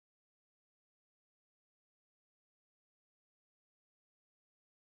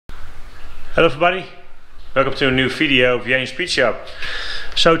Hello everybody, welcome to a new video of JMSpeedshop.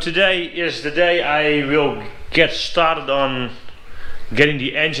 So today is the day I will get started on getting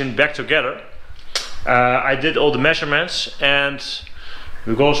the engine back together. I did all the measurements and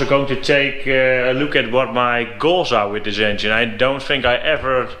we're also going to take a look at what my goals are with this engine. I don't think I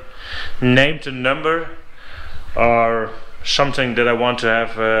ever named a number or something that I want to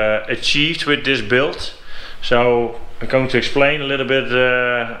have achieved with this build. So I'm going to explain a little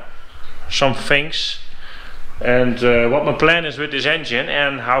bit some things and what my plan is with this engine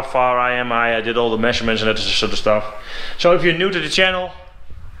and how far I am. I did all the measurements and that sort of stuff. So if you're new to the channel,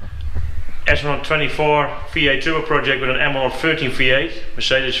 M113 V8 turbo project with an M113 V8,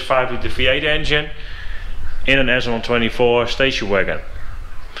 Mercedes 5-litre V8 engine in an M124 station wagon.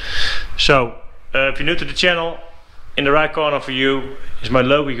 So if you're new to the channel, in the right corner for you is my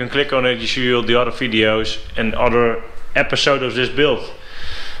logo. You can click on it, you see all the other videos and other episodes of this build.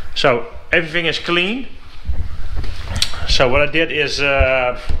 So everything is clean. So what I did is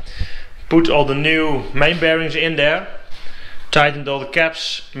put all the new main bearings in there, tightened all the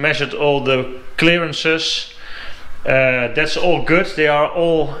caps, measured all the clearances. That's all good. They are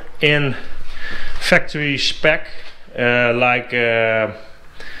all in factory spec,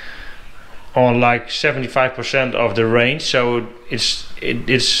 on like 75% of the range. So it's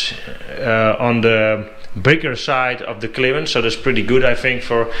on the bigger side of the clearance, so that's pretty good, I think,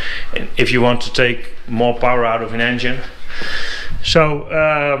 for if you want to take more power out of an engine. So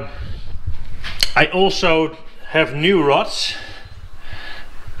I also have new rods.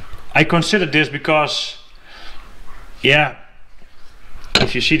 I consider this because, yeah,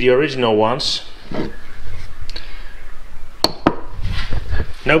 if you see the original ones,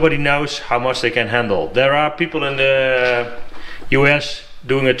 nobody knows how much they can handle. There are people in the US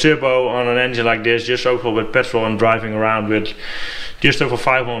doing a turbo on an engine like this, just over with petrol and driving around with just over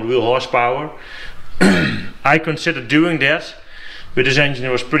 500 wheel horsepower. I considered doing that, but this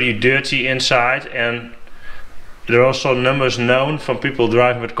engine was pretty dirty inside, and there are also numbers known from people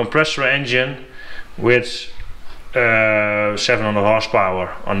driving with compressor engine with 700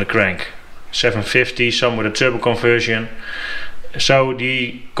 horsepower on the crank, 750, some with a turbo conversion. So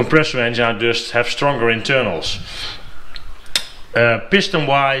the compressor engine just have stronger internals. Piston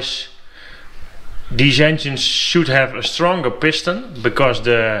wise, these engines should have a stronger piston because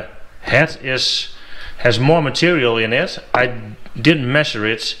the head has more material in it. I didn't measure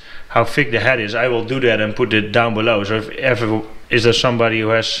it, how thick the head is. I will do that and put it down below. So if ever is there somebody who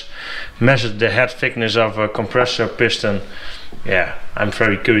has measured the head thickness of a compressor piston, yeah, I'm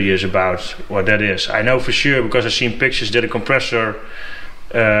very curious about what that is. I know for sure because I've seen pictures that a compressor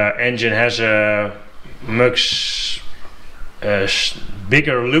engine has a much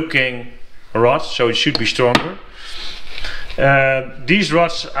bigger looking rod, so it should be stronger. These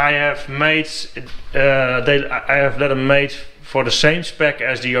rods I have made, I have let them made for the same spec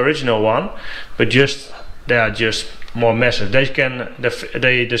as the original one, but they are just more massive. They can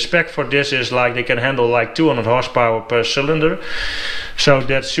the spec for this is like they can handle like 200 horsepower per cylinder. So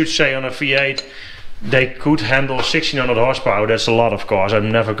that should say on a V8 they could handle 1600 horsepower. That's a lot, of course.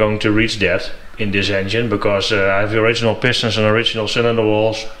 I'm never going to reach that in this engine because I have the original pistons and original cylinder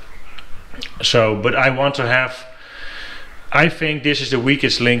walls. So, but I want to have, I think this is the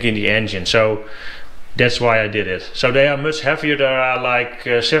weakest link in the engine, so that's why I did it. So they are much heavier. They are like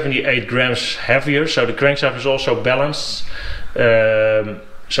 78 grams heavier. So the crankshaft is also balanced.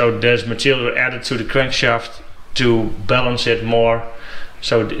 So there's material added to the crankshaft to balance it more.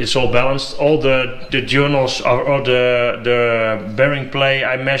 So it's all balanced. All the journals or the bearing play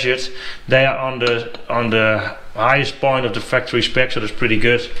I measured, they are on the highest point of the factory spec, so that's pretty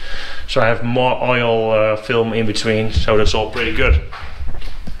good. So I have more oil film in between, so that's all pretty good.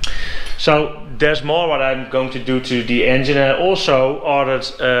 So there's more what I'm going to do to the engine. I also ordered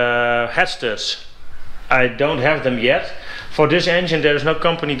head studs. I don't have them yet. For this engine there is no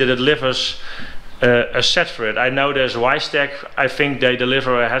company that delivers a set for it. I know there's Y-Stack, I think they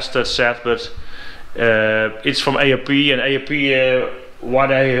deliver a head stud set, but it's from AOP, and AOP,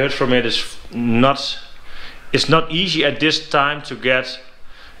 what I heard from it is it's not easy at this time to get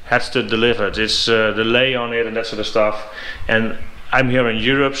head stud delivered. It's the lay on it and that sort of stuff, and I'm here in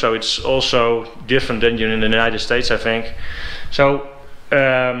Europe, so it's also different than in the United States, I think. So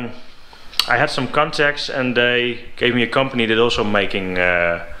I had some contacts and they gave me a company that's also making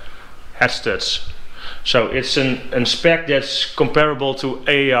head studs. So it's a spec that's comparable to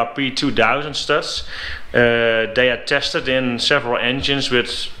ARP 2000 studs. They are tested in several engines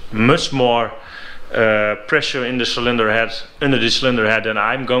with much more pressure in the cylinder head, under the cylinder head, than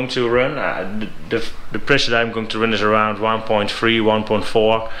I'm going to run. The pressure that I'm going to run is around 1.3,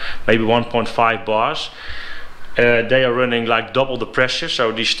 1.4, maybe 1.5 bars. They are running like double the pressure,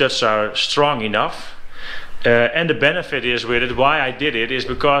 so these studs are strong enough. And the benefit is with it, why I did it, is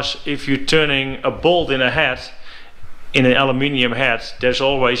because if you're turning a bolt in a head, in an aluminium head, there's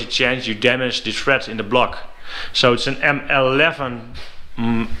always a chance you damage the thread in the block. So it's an M11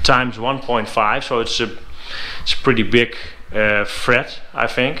 times 1.5, so it's a pretty big thread, I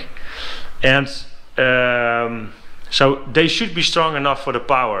think. And so they should be strong enough for the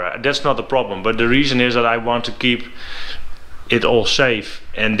power. That's not the problem, but the reason is that I want to keep it all safe,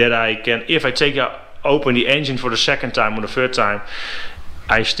 and that I can, if I open the engine for the second time or the third time,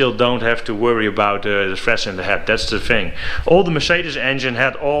 I still don't have to worry about the threads in the head. That's the thing. All the Mercedes engine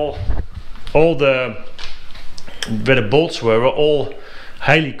had all the where the bolts were all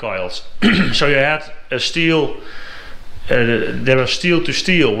highly coiled. So you had a steel, there was steel to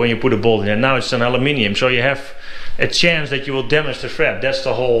steel when you put a bolt in there. Now it's an aluminium, so you have a chance that you will damage the thread. That's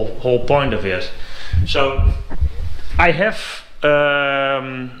the whole point of it. So I have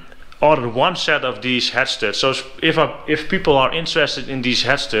ordered one set of these head studs. So if people are interested in these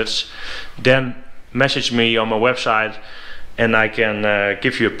head studs, then message me on my website and I can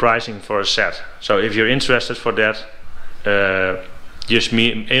give you a pricing for a set. So if you're interested for that, just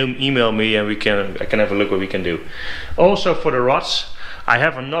email me and I can have a look what we can do. Also for the rods, I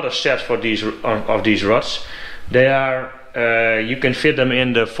have another set for these of these rods. They are you can fit them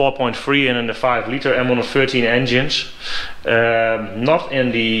in the 4.3 and in the 5 liter M113 engines, not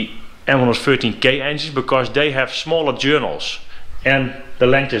in the M113K engines, because they have smaller journals and the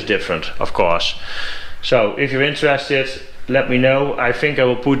length is different, of course. So if you're interested, let me know. I think I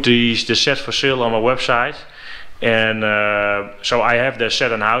will put the set for sale on my website, and so I have the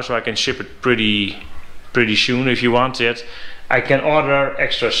set in house, so I can ship it pretty soon. If you want it, I can order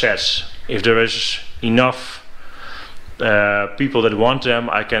extra sets. If there is enough people that want them,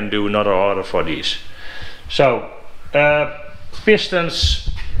 I can do another order for these. So pistons,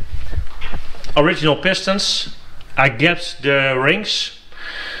 original pistons, I get the rings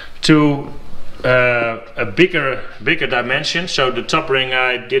to a bigger dimension. So the top ring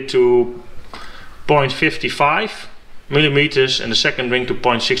I did to 0.55 millimeters and the second ring to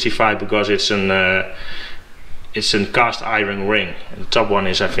 0.65, because it's a cast iron ring. And the top one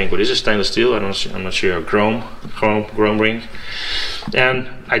is, I think, what is it, stainless steel? I'm not sure. Chrome ring. And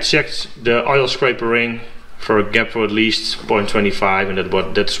I checked the oil scraper ring for a gap for at least 0.25,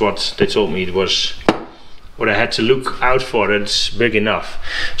 and that's what they told me it was what I had to look out for. It's big enough.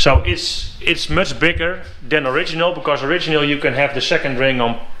 So it's much bigger than original, because original you can have the second ring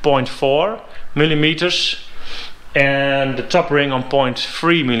on 0.4 millimeters and the top ring on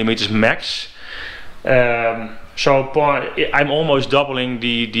 0.3 millimeters max. So I'm almost doubling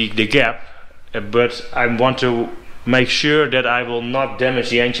the gap, but I want to make sure that I will not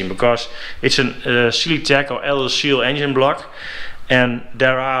damage the engine, because it's a Silytech or axial engine block, and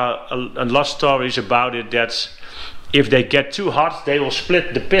there are a lot of stories about it that if they get too hot they will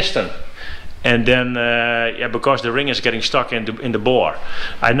split the piston, and then yeah, because the ring is getting stuck in the bore.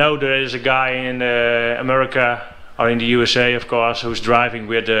 I know there is a guy in America or in the USA, of course, who's driving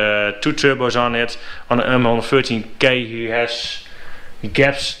with 2 turbos on it on an M113K. He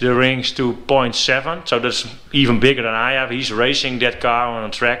gaps the rings to 0.7, so that's even bigger than I have. He's racing that car on a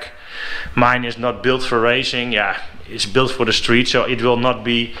track. Mine is not built for racing. Yeah, it's built for the street, so it will not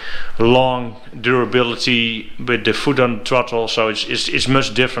be long durability with the foot on the throttle. So it's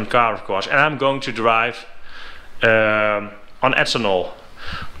much different car, of course. And I'm going to drive on ethanol.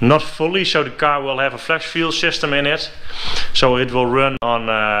 Not fully, so the car will have a flexfuel system in it, so it will run on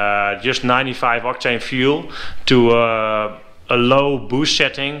just 95 octane fuel to a low boost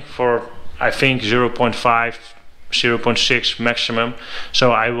setting for, I think, 0.5, 0.6 maximum.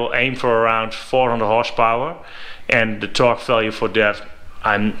 So I will aim for around 400 horsepower, and the torque value for that,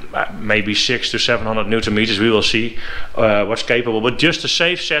 I'm maybe 600 to 700 newton meters. We will see what's capable, but just a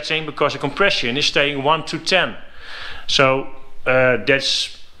safe setting, because the compression is staying 1 to 10. So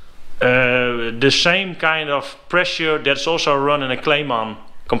that's the same kind of pressure that's also run in a Clayman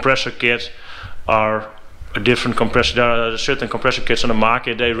compressor kit, or a different compressor. There are certain compressor kits on the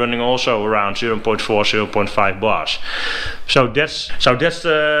market, they're running also around 0.4, 0.5 bars. So that's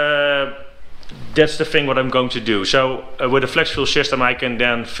the thing what I'm going to do. So with a FlexFuel system I can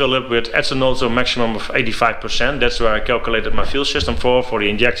then fill up with ethanol to a maximum of 85%. That's where I calculated my fuel system for the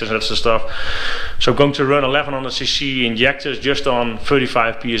injectors and that's the stuff. So I'm going to run 1100cc injectors just on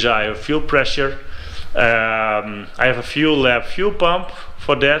 35 psi of fuel pressure. I have a fuel lab fuel pump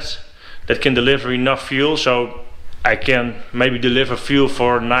for that. that can deliver enough fuel, so I can maybe deliver fuel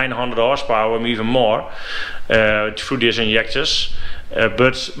for 900 horsepower or even more through these injectors.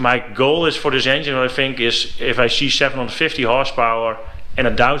 But my goal is for this engine, I think, is if I see 750 horsepower and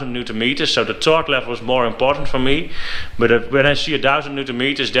 1000 Newton meters, so the torque level is more important for me. But when I see 1000 Newton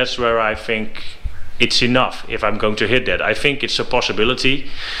meters, that's where I think it's enough if I'm going to hit that. I think it's a possibility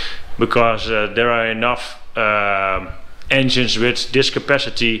because there are enough engines with this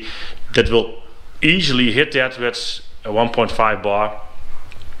capacity that will easily hit that with a 1.5 bar.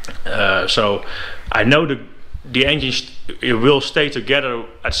 So I know the engines will stay together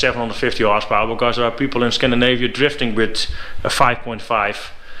at 750 horsepower because there are people in Scandinavia drifting with a 5.5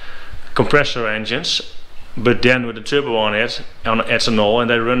 compressor engines, but then with a turbo on it, on ethanol, and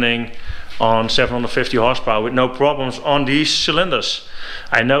they're running on 750 horsepower with no problems on these cylinders.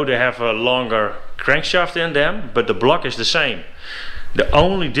 I know they have a longer crankshaft in them, but the block is the same. The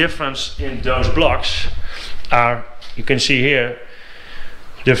only difference in those blocks are, you can see here,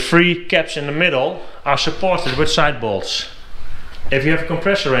 the three caps in the middle are supported with side bolts. If you have a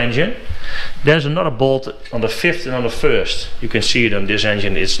compressor engine, there's another bolt on the fifth and on the first. You can see it on this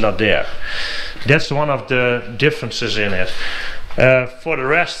engine, it's not there. That's one of the differences in it. For the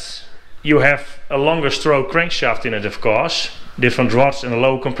rest, you have a longer stroke crankshaft in it, of course, different rods and a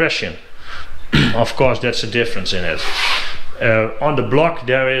low compression. Of course, that's a difference in it. On the block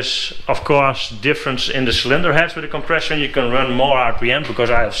there is of course difference in the cylinder heads. With the compression you can run more RPM because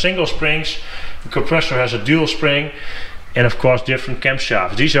I have single springs, the compressor has a dual spring, and of course different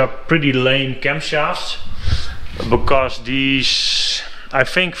camshafts. These are pretty lame camshafts because these, I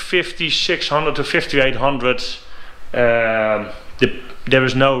think 5600 to 5800, there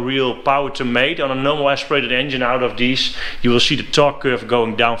is no real power to make. On a normal aspirated engine out of these you will see the torque curve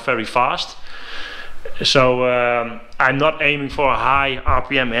going down very fast. So I'm not aiming for a high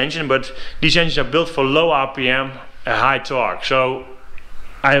RPM engine, but these engines are built for low RPM, a high torque. So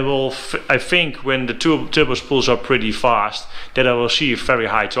I think when the turbo spools are pretty fast, that I will see a very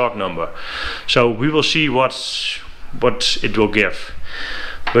high torque number. So we will see what it will give.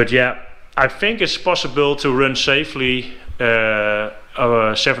 But yeah, I think it's possible to run safely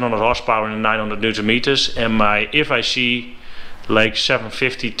 700 horsepower and 900 Newton meters, and if I see like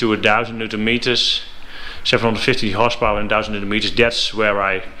 750 to 1000 Newton meters, 750 horsepower and 1000 Newton meters, that's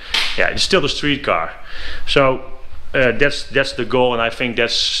where it's still a street car. So that's the goal, and I think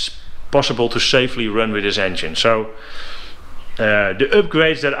that's possible to safely run with this engine. So the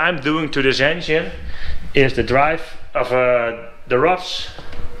upgrades that I'm doing to this engine is the drive of the rods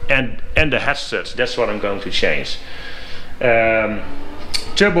and the head studs. That's what I'm going to change.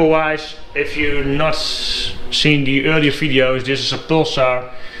 Turbo wise, if you've not seen the earlier videos, this is a Pulsar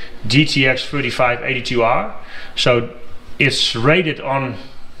GTX 3582R. So it's rated on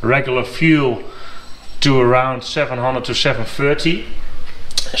regular fuel to around 700 to 730.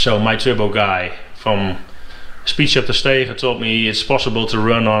 So my turbo guy from SpeedShop to Stegen told me it's possible to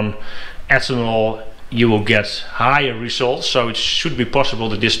run on ethanol, you will get higher results. So it should be possible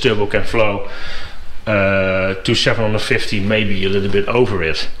that this turbo can flow to 750, maybe a little bit over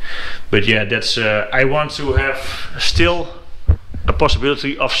it. But yeah, that's I want to have still a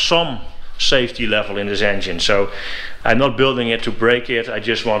possibility of some safety level in this engine. So I'm not building it to break it, I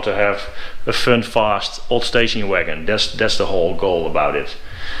just want to have a fun, fast old station wagon. That's the whole goal about it.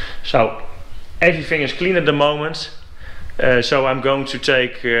 So everything is clean at the moment. So I'm going to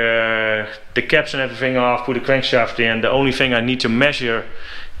take the caps and everything off, put the crankshaft in. The only thing I need to measure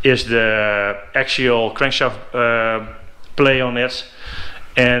is the axial crankshaft play on it,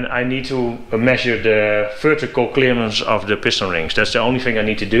 and I need to measure the vertical clearance of the piston rings. That's the only thing I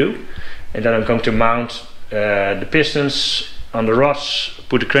need to do. And then I'm going to mount the pistons on the rods,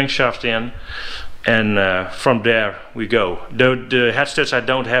 put the crankshaft in, and from there we go. The head studs I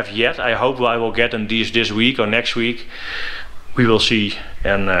don't have yet. I hope I will get them this week or next week. We will see,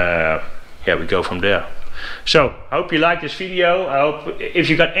 and yeah, we go from there. So I hope you liked this video. I hope if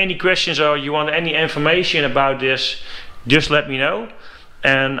you got any questions or you want any information about this, just let me know,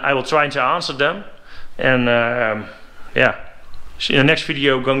 and I will try to answer them. And yeah, so in the next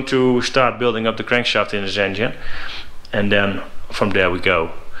video I'm going to start building up the crankshaft in this engine, and then from there we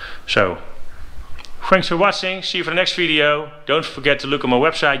go. So thanks for watching, see you for the next video. Don't forget to look at my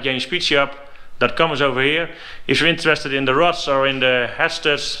website, JMSpeedshop.com is over here. If you're interested in the rods or in the head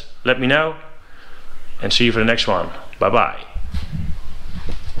studs, let me know, and see you for the next one. Bye bye.